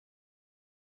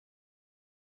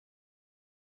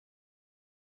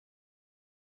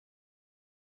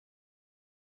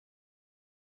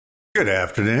Good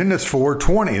afternoon. It's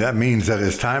 4:20. That means that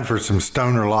it's time for some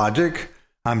Stoner Logic.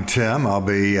 I'm Tim. I'll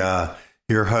be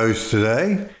your host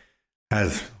today,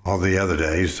 as all the other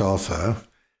days also.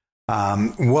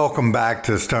 Welcome back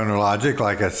to Stoner Logic.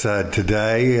 Like I said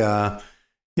today,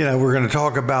 we're going to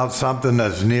talk about something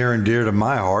that's near and dear to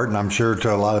my heart, and I'm sure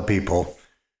to a lot of people.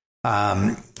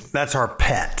 That's our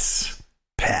pets.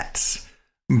 Pets.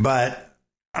 But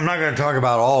I'm not going to talk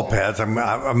about all pets.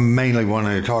 I'm mainly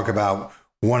wanting to talk about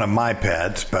one of my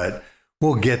pets, but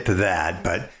we'll get to that.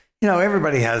 But,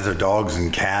 everybody has their dogs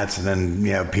and cats, and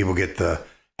then, people get the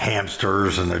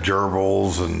hamsters and the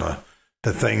gerbils and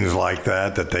the things like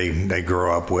that they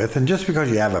grow up with. And just because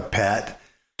you have a pet,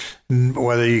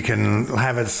 whether you can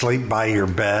have it sleep by your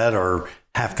bed or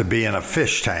have to be in a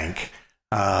fish tank,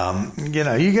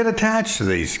 you get attached to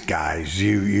these guys.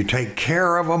 You take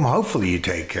care of them. Hopefully you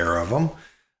take care of them.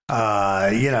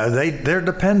 They're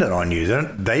dependent on you.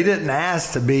 They didn't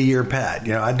ask to be your pet.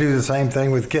 I do the same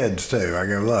thing with kids too. I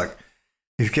go, look,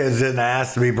 these kids didn't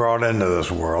ask to be brought into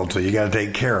this world, so you got to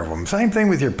take care of them. Same thing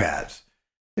with your pets.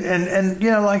 And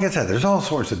like I said, there's all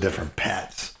sorts of different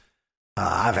pets.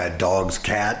 I've had dogs,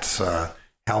 cats.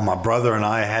 Hell, my brother and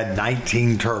I had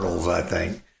 19 turtles, I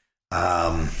think.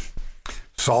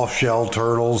 Soft shell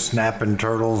turtles, snapping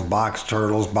turtles, box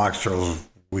turtles. Box turtles,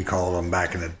 we called them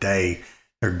back in the day.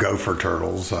 They're gopher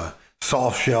turtles,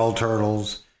 soft shell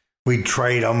turtles. We'd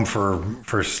trade them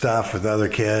for stuff with other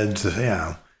kids.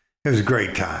 It was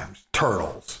great times.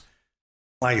 Turtles.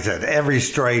 Like I said, every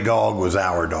stray dog was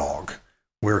our dog.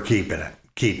 We're keeping it.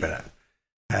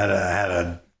 Had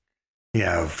a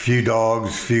few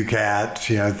dogs, few cats,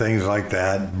 things like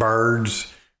that.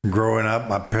 Birds. Growing up,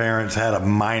 my parents had a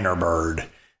minor bird.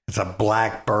 It's a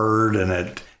black bird,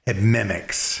 and it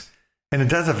mimics. And it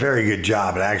does a very good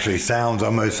job. It actually sounds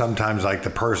almost sometimes like the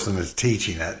person that's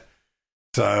teaching it.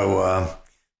 So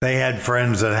they had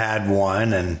friends that had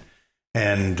one,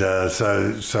 and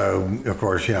so of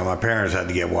course my parents had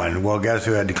to get one. Well, guess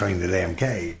who had to clean the damn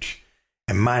cage?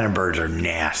 And minor birds are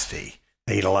nasty.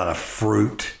 They eat a lot of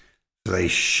fruit, so they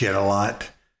shit a lot.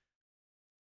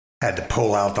 Had to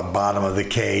pull out the bottom of the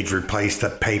cage, replace the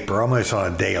paper almost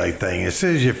on a daily thing. As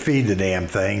soon as you feed the damn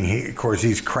thing, he's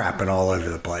crapping all over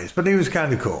the place. But he was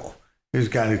kind of cool.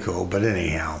 But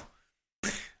anyhow,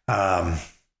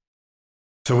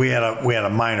 so we had a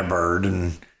minor bird,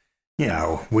 and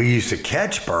we used to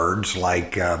catch birds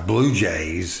like blue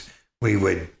jays.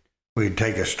 We'd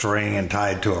take a string and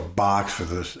tie it to a box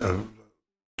with a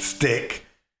stick,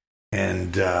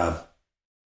 and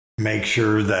make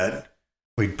sure that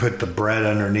we'd put the bread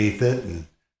underneath it, and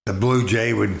the blue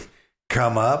jay would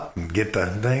come up and get the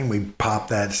thing. We'd pop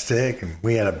that stick, and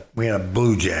we had a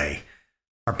blue jay.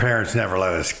 Our parents never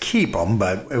let us keep them,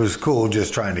 but it was cool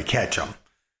just trying to catch them.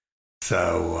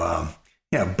 So,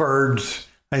 birds,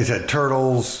 like I said,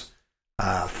 turtles,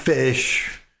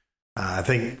 fish. I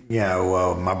think,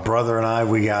 my brother and I,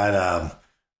 we got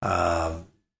some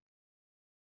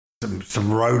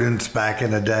rodents back in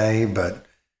the day, but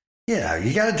you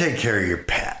got to take care of your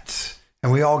pets,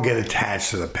 and we all get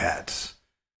attached to the pets.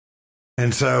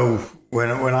 And so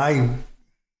when I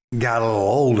got a little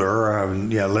older,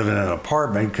 living in an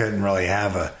apartment, couldn't really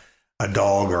have a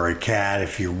dog or a cat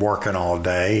if you're working all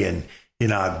day and you're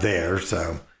not there.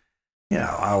 So,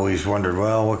 I always wondered,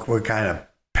 well, what kind of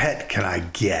pet can I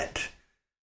get?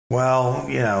 Well,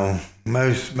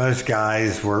 most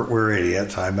guys were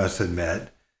idiots, I must admit.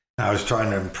 I was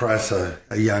trying to impress a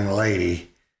young lady,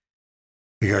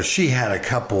 because she had a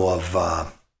couple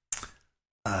of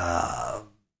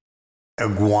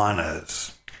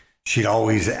iguanas. She'd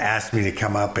always ask me to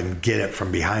come up and get it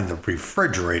from behind the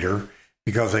refrigerator,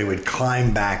 because they would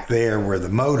climb back there where the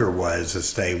motor was to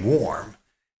stay warm.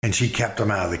 And she kept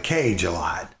them out of the cage a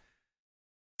lot.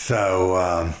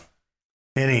 So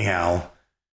anyhow,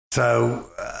 a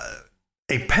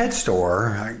pet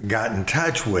store got in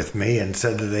touch with me and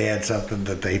said that they had something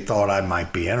that they thought I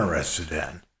might be interested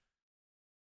in.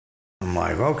 I'm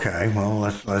like, okay, well,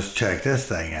 let's check this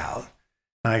thing out.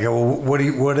 And I go, well,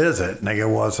 what is it? And they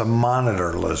go, well, it's a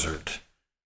monitor lizard.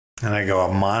 And I go,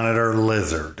 a monitor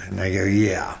lizard? And they go,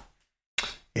 yeah,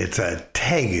 it's a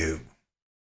tegu.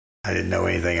 I didn't know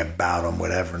anything about them,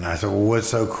 whatever. And I said, well, what's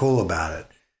so cool about it?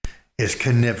 It's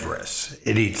carnivorous.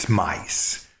 It eats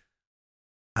mice.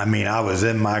 I mean, I was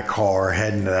in my car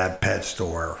heading to that pet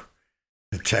store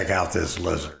to check out this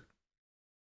lizard.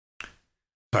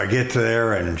 So I get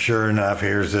there, and sure enough,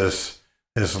 here's this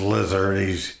lizard.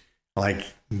 He's like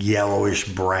yellowish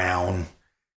brown.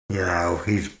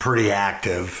 He's pretty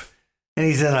active. And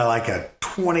he's in a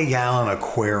 20-gallon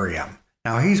aquarium.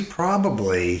 Now, he's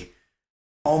probably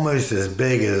almost as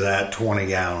big as that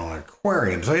 20-gallon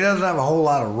aquarium. So he doesn't have a whole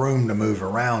lot of room to move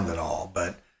around at all.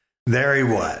 But there he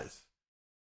was.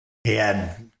 He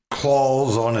had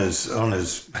claws on his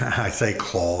I say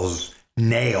claws,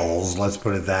 nails, let's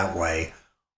put it that way,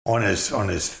 on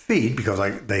his feet, because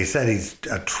like they said, he's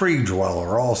a tree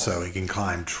dweller also. He can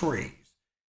climb trees.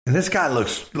 And this guy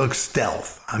looks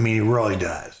stealth. I mean, he really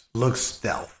does. Looks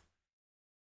stealth.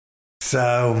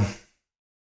 So,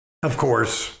 of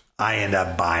course, I end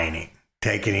up buying him,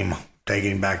 taking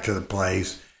him back to the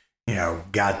place.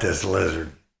 Got this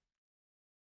lizard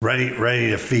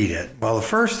ready to feed it. Well, the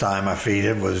first time I feed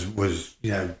it was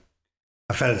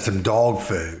I fed it some dog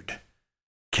food,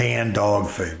 canned dog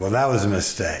food. Well, that was a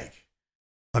mistake.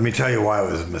 Let me tell you why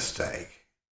it was a mistake.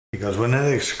 Because when it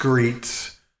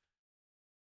excretes,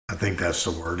 I think that's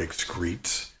the word,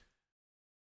 excretes,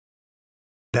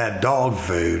 that dog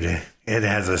food, it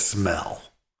has a smell.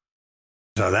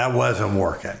 So that wasn't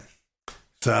working.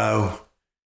 So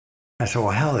I said,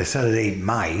 well, hell, they said it ate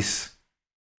mice.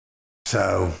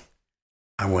 So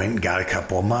I went and got a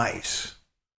couple of mice.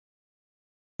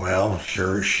 Well,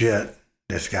 sure as shit,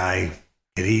 this guy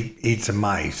could eat some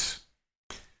mice.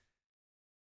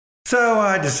 So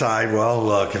I decide, well,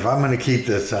 look, if I'm going to keep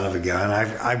this son of a gun,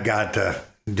 I've got to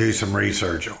do some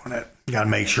research on it. Got to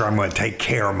make sure I'm going to take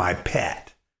care of my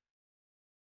pet.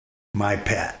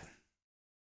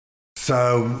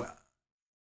 So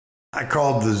I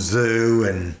called the zoo,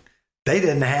 and they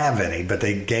didn't have any, but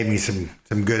they gave me some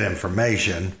good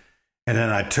information. And then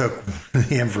I took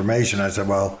the information. I said,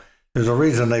 well, there's a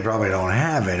reason they probably don't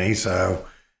have any. So,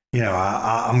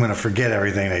 I'm going to forget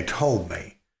everything they told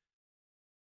me.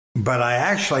 But I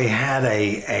actually had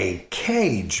a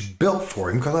cage built for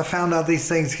him because I found out these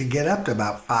things could get up to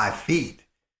about 5 feet.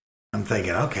 I'm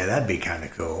thinking, okay, that'd be kind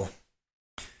of cool.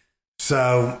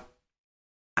 So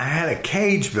I had a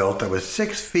cage built that was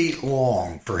 6 feet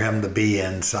long for him to be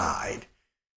inside.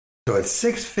 So it's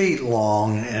 6 feet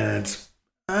long, and it's,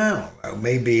 I don't know,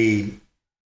 maybe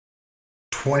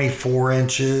 24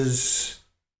 inches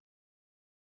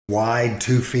wide,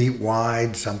 2 feet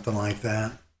wide, something like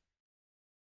that.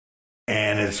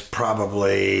 And it's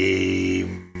probably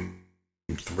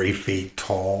 3 feet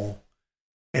tall.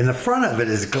 And the front of it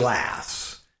is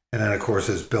glass. And then, of course,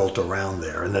 it's built around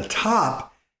there. And the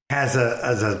top has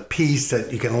a piece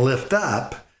that you can lift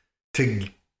up to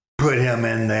put him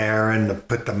in there and to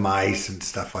put the mice and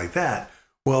stuff like that.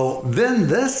 Well, then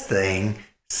this thing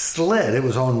slid. It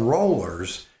was on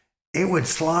rollers. It would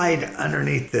slide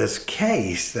underneath this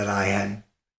case that I had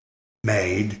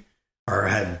made or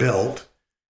had built.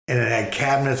 And it had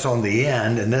cabinets on the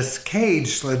end. And this cage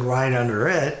slid right under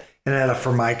it. And it had a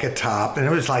Formica top. And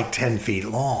it was like 10 feet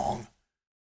long.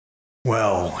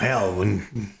 Well, hell,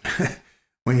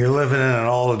 when you're living in an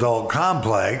all-adult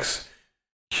complex,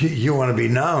 you want to be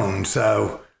known.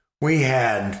 So we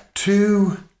had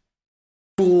 2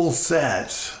 full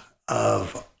sets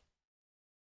of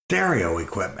stereo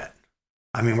equipment.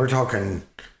 I mean, we're talking,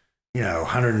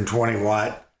 120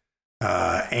 watt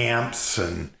amps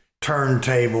and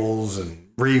turntables and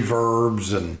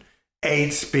reverbs and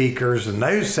 8 speakers. And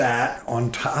those sat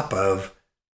on top of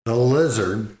the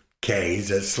lizard cage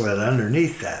that slid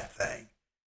underneath that thing.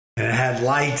 And it had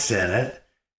lights in it.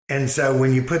 And so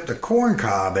when you put the corn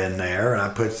cob in there, and I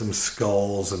put some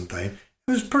skulls and things,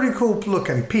 it was a pretty cool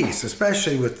looking piece,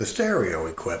 especially with the stereo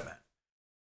equipment.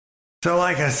 So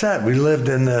like I said, we lived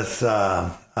in this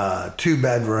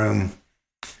 2-bedroom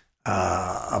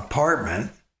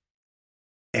apartment,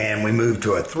 and we moved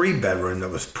to a 3-bedroom that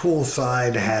was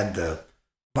poolside, had the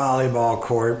volleyball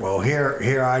court. Well,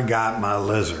 here I got my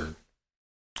lizard.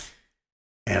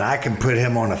 And I can put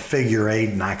him on a figure 8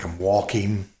 and I can walk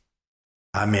him.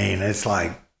 I mean, it's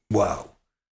like, whoa.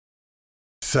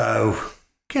 So,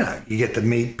 you get to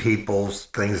meet people,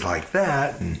 things like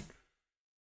that, and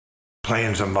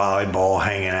playing some volleyball,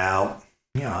 hanging out.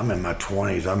 I'm in my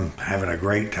 20s. I'm having a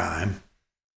great time.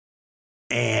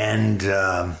 And,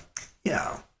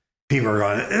 people are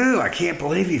going, ooh, I can't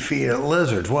believe you feed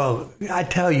lizards. Well, I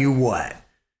tell you what.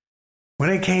 When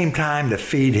it came time to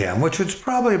feed him, which was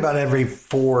probably about every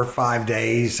 4 or 5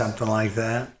 days, something like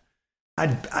that,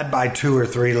 I'd buy 2 or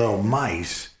 3 little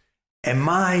mice, and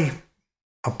my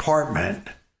apartment,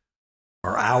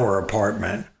 or our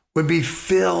apartment, would be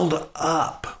filled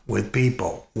up with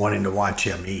people wanting to watch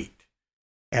him eat.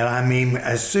 And I mean,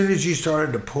 as soon as you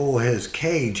started to pull his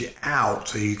cage out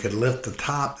so you could lift the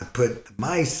top to put the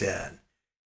mice in,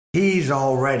 he's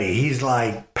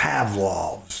like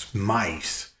Pavlov's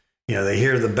mice. They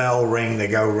hear the bell ring, they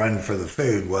go run for the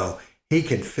food. Well, he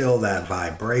could feel that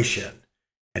vibration,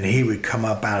 and he would come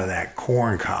up out of that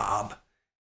corn cob,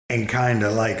 and kind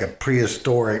of like a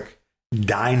prehistoric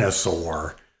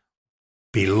dinosaur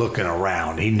be looking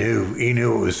around. He knew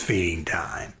it was feeding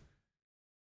time.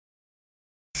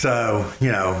 So,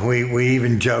 we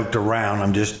even joked around,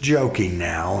 I'm just joking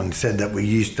now, and said that we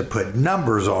used to put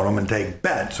numbers on them and take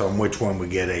bets on which one would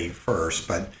get ate first.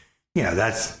 But,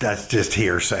 that's just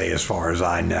hearsay as far as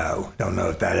I know. Don't know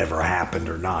if that ever happened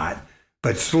or not.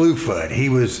 But Slewfoot, he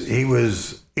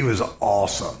was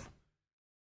awesome.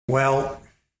 Well,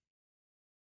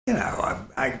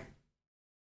 I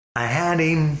had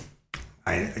him.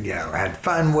 I had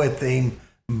fun with him.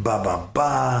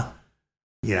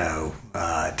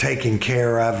 Taking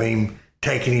care of him,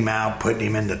 taking him out, putting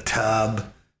him in the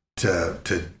tub to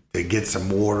get some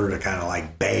water to kind of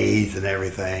like bathe and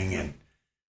everything. And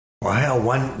well, hell,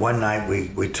 one night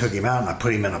we took him out and I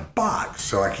put him in a box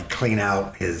so I could clean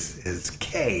out his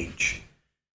cage,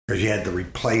 because you had to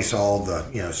replace all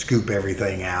the, scoop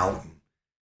everything out.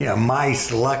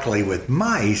 Mice, luckily with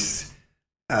mice,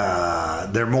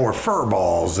 they're more fur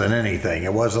balls than anything.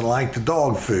 It wasn't like the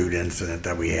dog food incident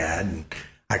that we had. And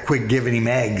I quit giving him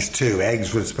eggs too.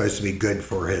 Eggs was supposed to be good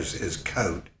for his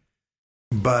coat.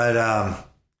 But, I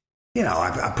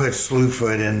put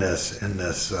Slewfoot in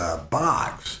this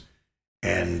box,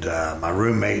 and my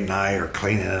roommate and I are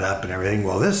cleaning it up and everything.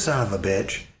 Well, this son of a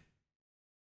bitch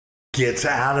gets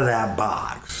out of that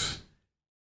box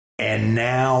and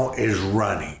now is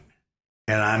running.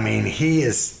 And I mean, he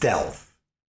is stealth.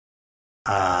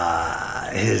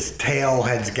 His tail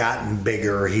has gotten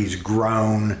bigger. He's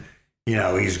grown,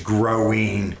 he's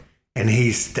growing, and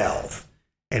he's stealth.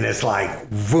 And it's like,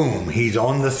 boom, he's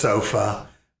on the sofa.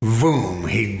 Boom,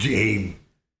 he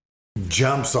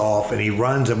jumps off and he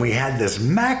runs. And we had this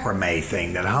macrame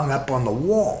thing that hung up on the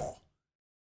wall.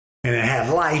 And it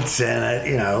had lights in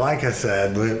it, like I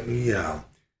said,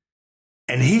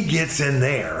 And he gets in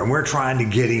there and we're trying to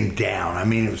get him down. I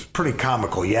mean, it was pretty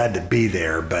comical. You had to be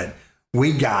there, but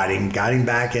we got him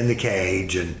back in the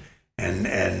cage, and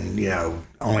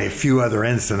only a few other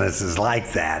incidences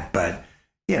like that. But,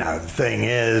 the thing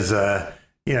is,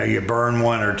 you burn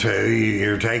one or two,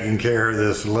 you're taking care of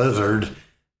this lizard,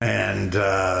 and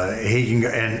he can go,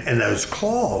 and those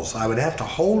claws, I would have to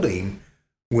hold him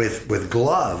with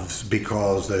gloves,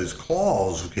 because those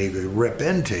claws could rip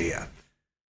into you.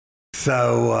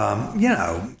 So,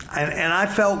 and I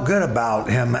felt good about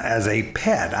him as a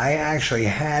pet. I actually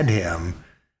had him.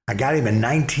 I got him in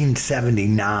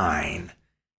 1979,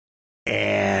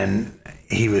 and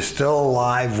he was still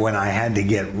alive when I had to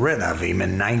get rid of him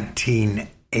in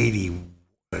 1980.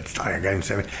 I got him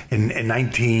in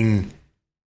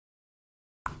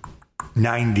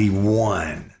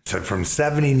 1991. So from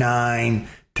 79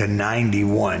 to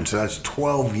 91. So that's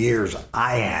 12 years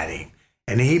I had him.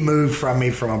 And he moved from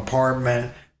me from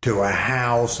apartment to a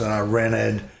house that I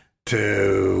rented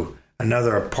to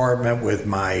another apartment with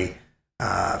my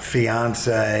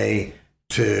fiance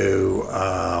to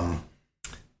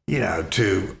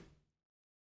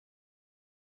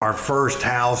our first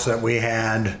house that we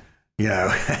had,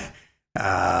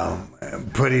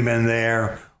 put him in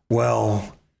there.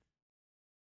 Well,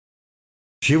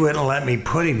 she wouldn't let me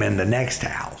put him in the next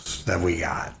house that we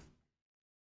got.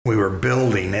 We were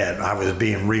building it. I was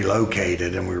being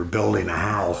relocated and we were building a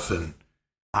house, and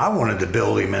I wanted to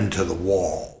build him into the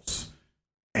walls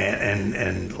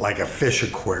and like a fish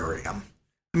aquarium.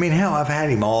 I mean, hell, I've had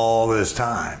him all this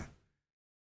time.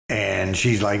 And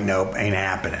she's like, nope, ain't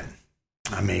happening.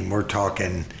 I mean, we're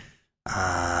talking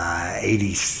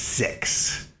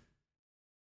 86.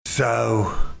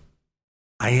 So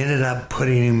I ended up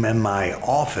putting him in my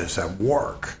office at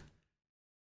work.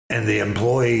 And the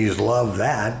employees loved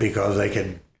that because they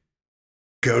could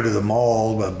go to the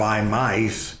mall to buy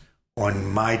mice on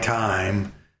my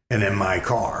time and in my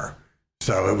car.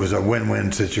 So it was a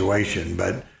win-win situation.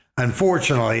 But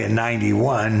unfortunately, in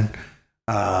 91,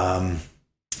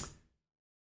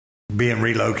 being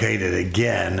relocated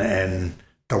again, and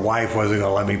the wife wasn't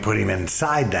going to let me put him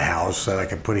inside the house so I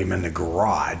could put him in the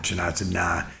garage. And I said,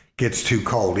 nah, gets too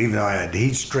cold, even though I had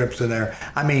heat strips in there.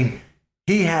 I mean,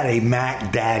 he had a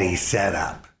Mac Daddy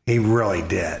setup. He really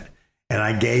did. And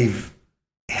I gave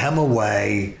him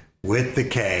away with the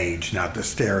cage, not the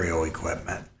stereo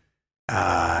equipment,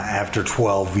 after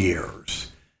 12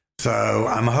 years. So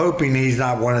I'm hoping he's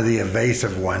not one of the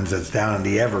evasive ones that's down in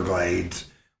the Everglades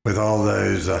with all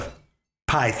those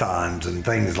pythons and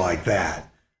things like that.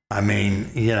 I mean,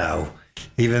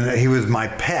 even he was my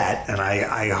pet, and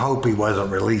I hope he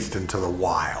wasn't released into the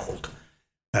wild.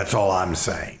 That's all I'm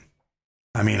saying.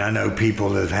 I mean, I know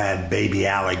people that have had baby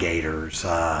alligators,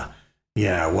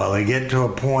 well, they get to a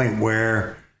point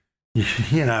where,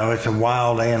 it's a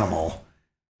wild animal,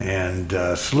 and And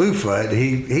Slewfoot,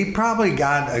 he probably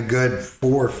got a good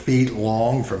 4 feet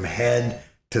long from head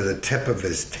to the tip of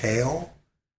his tail.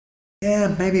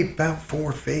 Yeah, maybe about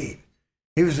 4 feet.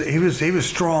 He was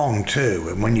strong too.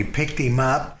 And when you picked him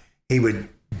up, he would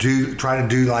try to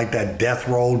do like that death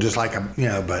roll, just like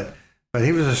but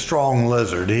he was a strong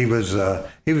lizard. He was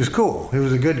cool. He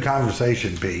was a good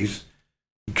conversation piece.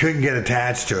 You couldn't get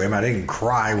attached to him. I didn't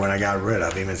cry when I got rid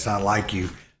of him. It's not like you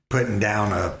putting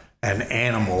down an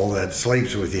animal that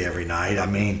sleeps with you every night. I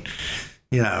mean,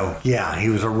 yeah, he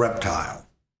was a reptile.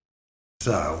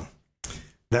 So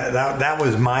that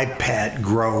was my pet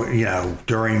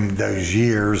during those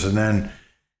years. And then,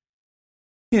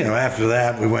 after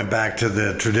that, we went back to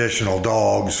the traditional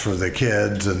dogs for the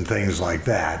kids and things like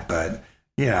that. But,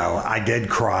 I did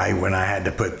cry when I had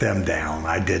to put them down.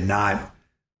 I did not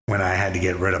when I had to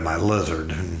get rid of my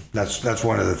lizard. And that's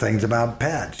one of the things about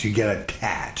pets. You get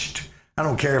attached. I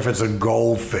don't care if it's a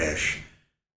goldfish.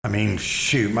 I mean,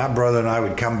 shoot, my brother and I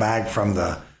would come back from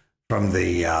the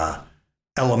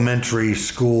elementary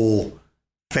school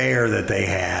fair that they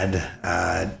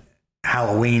had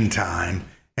Halloween time,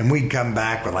 and we'd come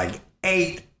back with like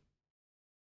 8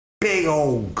 big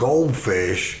old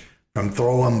goldfish from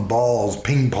throwing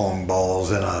ping pong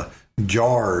balls in a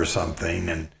jar or something.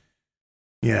 And,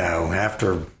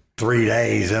 after 3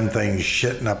 days, them things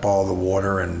shitting up all the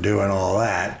water and doing all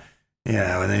that,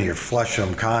 and then you're flushing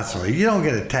them constantly. You don't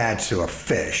get attached to a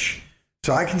fish.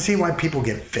 So I can see why people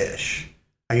get fish.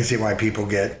 I can see why people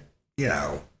get,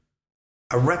 a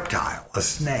reptile, a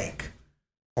snake,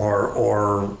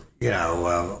 or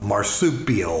a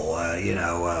marsupial,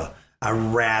 a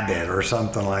rabbit or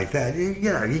something like that.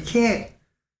 You can't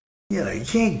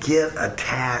get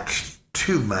attached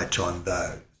too much on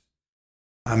those.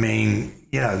 I mean,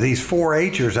 these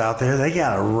 4-H'ers out there, they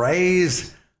got to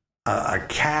raise a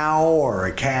cow or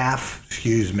a calf,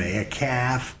 a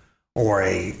calf or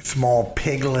a small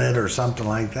piglet or something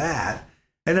like that.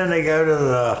 And then they go to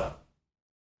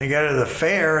the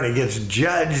fair and it gets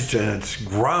judged and it's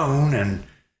grown and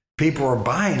people are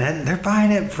buying it. And they're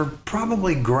buying it for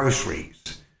probably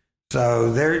groceries.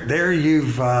 So there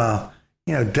you've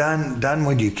done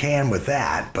what you can with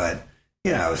that. But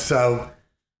so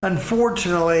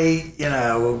unfortunately,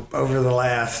 over the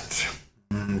last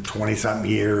 20-something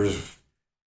years,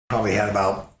 probably had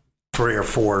about 3 or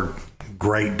 4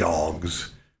 great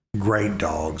dogs,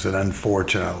 and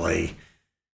unfortunately,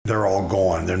 they're all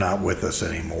gone. They're not with us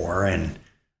anymore, and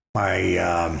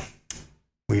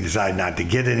we decided not to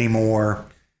get any more,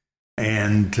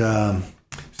 and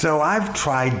so I've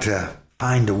tried to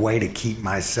find a way to keep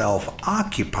myself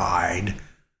occupied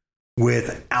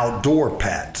with outdoor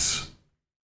pets.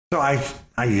 So I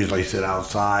usually sit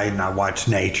outside and I watch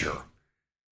nature.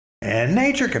 And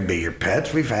nature can be your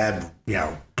pets. We've had,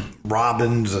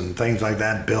 robins and things like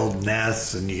that build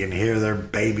nests and you can hear their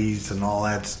babies and all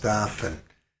that stuff. And,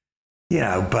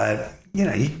 but,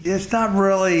 it's not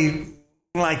really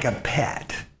like a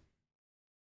pet.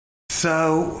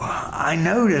 So I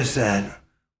noticed that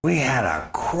we had a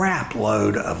crap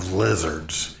load of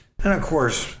lizards. And of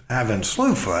course, having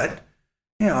Slewfoot,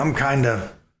 I'm kind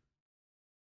of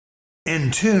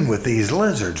in tune with these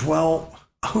lizards. Well,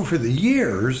 over the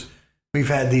years, we've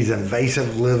had these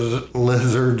invasive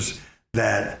lizards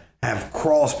that have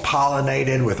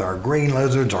cross-pollinated with our green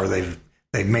lizards, or they've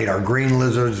made our green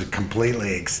lizards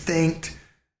completely extinct.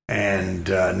 And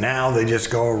now they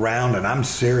just go around, and I'm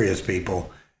serious,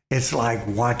 people. It's like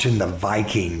watching the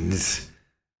Vikings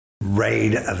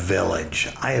raid a village.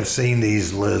 I have seen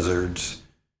these lizards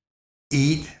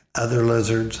eat other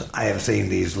lizards. I have seen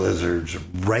these lizards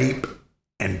rape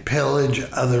and pillage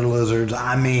other lizards.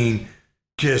 I mean,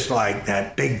 just like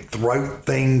that big throat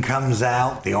thing comes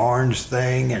out, the orange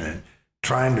thing, and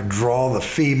trying to draw the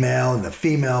female, and the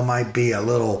female might be a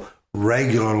little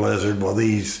regular lizard. Well,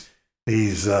 these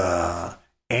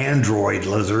android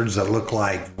lizards that look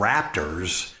like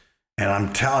raptors, and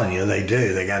I'm telling you, they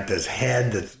do. They got this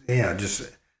head that's,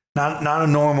 just not a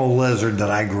normal lizard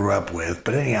that I grew up with,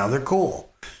 but anyhow, they're cool.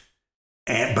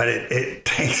 But it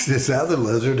takes this other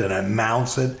lizard and it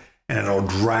mounts it and it'll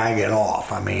drag it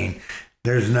off. I mean,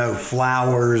 there's no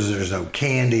flowers, there's no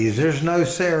candies, there's no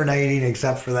serenading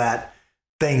except for that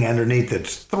thing underneath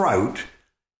its throat,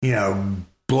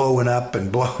 blowing up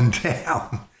and blowing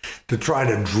down to try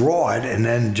to draw it, and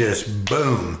then just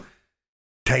boom,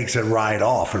 takes it right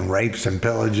off and rapes and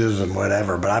pillages and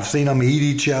whatever. But I've seen them eat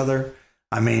each other.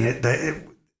 I mean,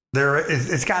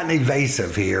 it's gotten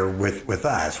evasive here with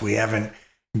us. We haven't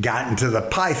gotten to the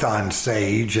python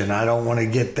stage, and I don't want to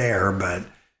get there, but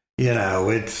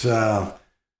it's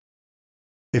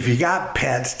if you got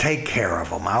pets, take care of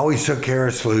them. I always took care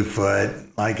of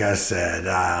Slewfoot. Like I said,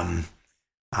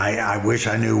 I wish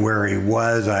I knew where he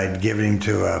was. I'd given him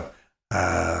to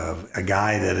a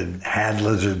guy that had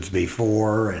lizards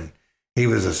before, and he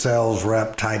was a sales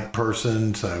rep type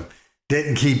person, so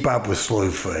didn't keep up with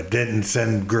Slewfoot, didn't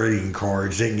send greeting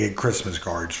cards, didn't get Christmas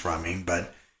cards from him.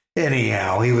 But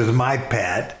anyhow, he was my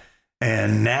pet,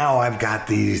 and now I've got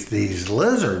these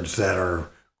lizards that are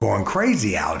going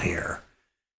crazy out here.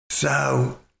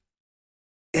 So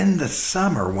in the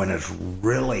summer, when it's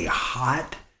really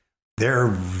hot, they're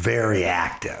very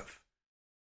active,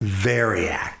 very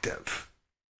active.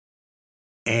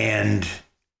 And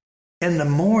in the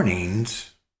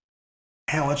mornings,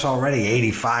 hell, it's already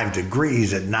 85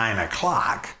 degrees at 9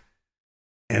 o'clock,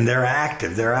 and they're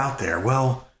active, they're out there.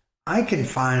 Well, I can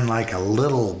find like a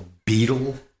little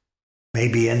beetle,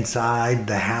 maybe inside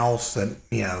the house that,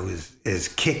 is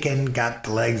kicking, got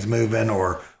the legs moving,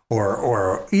 or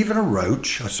even a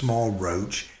roach, a small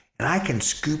roach, and I can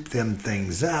scoop them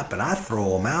things up and I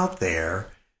throw them out there.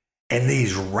 And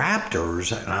these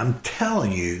raptors, and I'm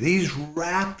telling you, these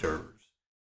raptors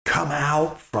come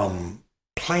out from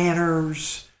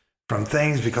planters, from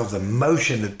things, because of the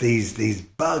motion that these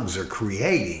bugs are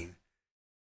creating.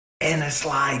 And it's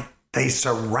like they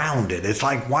surround it. It's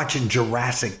like watching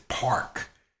Jurassic Park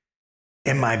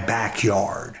in my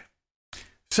backyard.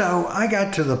 So I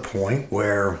got to the point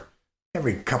where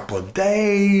every couple of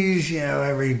days,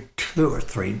 every 2 or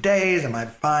 3 days, I might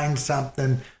find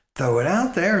something, throw it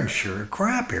out there, and sure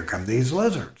crap, here come these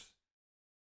lizards.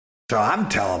 So I'm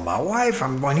telling my wife,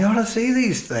 I'm going, you ought to see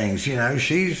these things.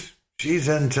 She's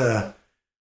into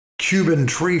Cuban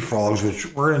tree frogs,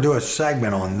 which we're going to do a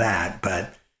segment on that.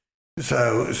 But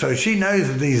so she knows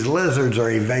that these lizards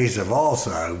are evasive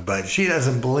also, but she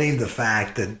doesn't believe the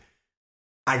fact that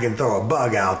I can throw a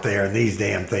bug out there and these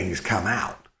damn things come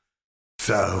out.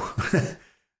 So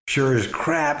sure as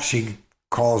crap, she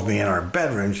calls me in our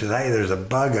bedroom. She says, hey, there's a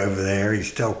bug over there.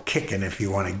 He's still kicking if you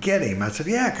want to get him. I said,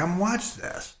 yeah, come watch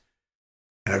this.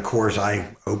 And of course,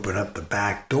 I open up the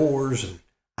back doors and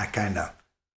I kind of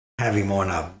have him on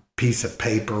a piece of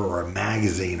paper or a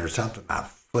magazine or something. I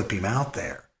flip him out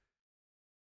there.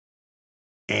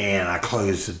 And I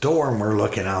close the door and we're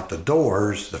looking out the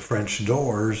doors, the French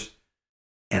doors.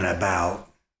 And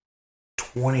about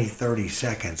 20, 30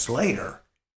 seconds later,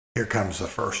 here comes the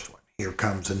first one. Here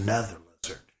comes another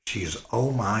lizard. She's,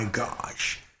 oh my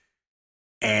gosh.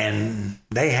 And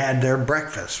they had their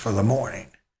breakfast for the morning.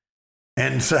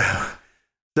 And so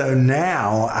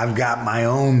now I've got my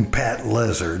own pet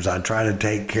lizards. I try to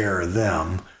take care of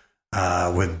them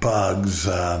with bugs,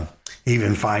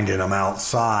 even finding them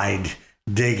outside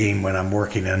digging when I'm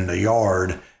working in the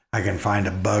yard. I can find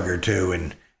a bug or two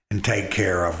and take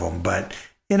care of them. But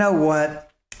you know what?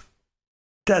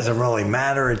 Doesn't really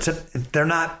matter. They're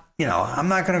not, I'm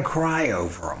not going to cry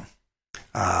over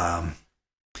them.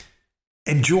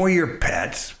 Enjoy your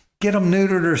pets. Get them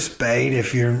neutered or spayed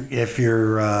if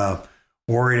you're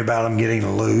worried about them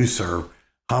getting loose or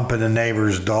humping a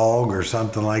neighbor's dog or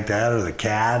something like that, or the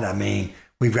cat. I mean,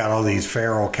 we've got all these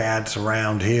feral cats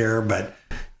around here, but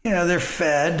they're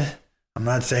fed. I'm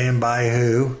not saying by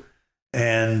who,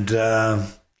 and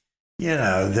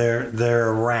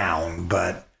they're around,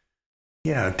 but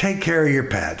take care of your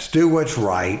pets. Do what's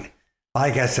right.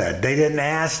 Like I said, they didn't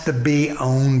ask to be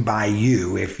owned by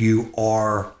you if you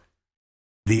are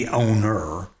the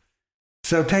owner.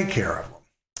 So take care of them.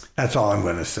 That's all I'm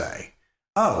going to say.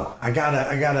 Oh, I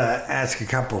gotta ask a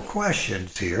couple of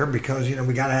questions here because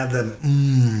we gotta have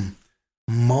the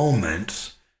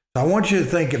moments. So I want you to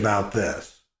think about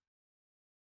this.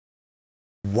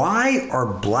 Why are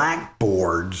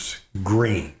blackboards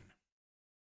green?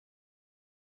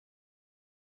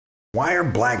 Why are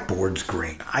blackboards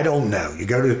green? I don't know. You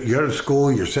go to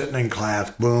school, you're sitting in class,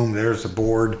 boom, there's the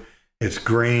board. It's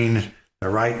green. They're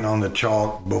writing on the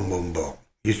chalk, boom, boom, boom.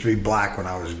 Used to be black when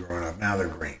I was growing up. Now they're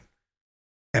green.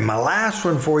 And my last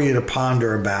one for you to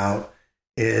ponder about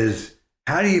is,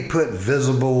 how do you put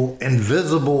invisible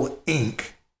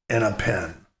ink in a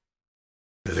pen?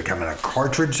 Does it come in a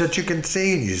cartridge that you can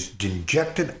see and you just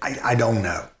inject it? I don't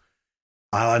know.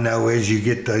 All I know is you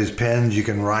get those pens, you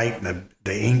can write and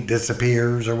the ink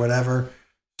disappears or whatever.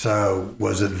 So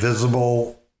was it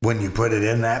visible when you put it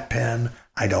in that pen?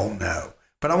 I don't know.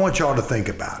 But I want y'all to think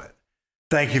about it.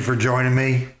 Thank you for joining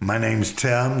me. My name's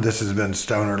Tim. This has been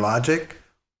Stoner Logic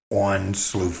on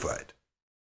Slewfoot.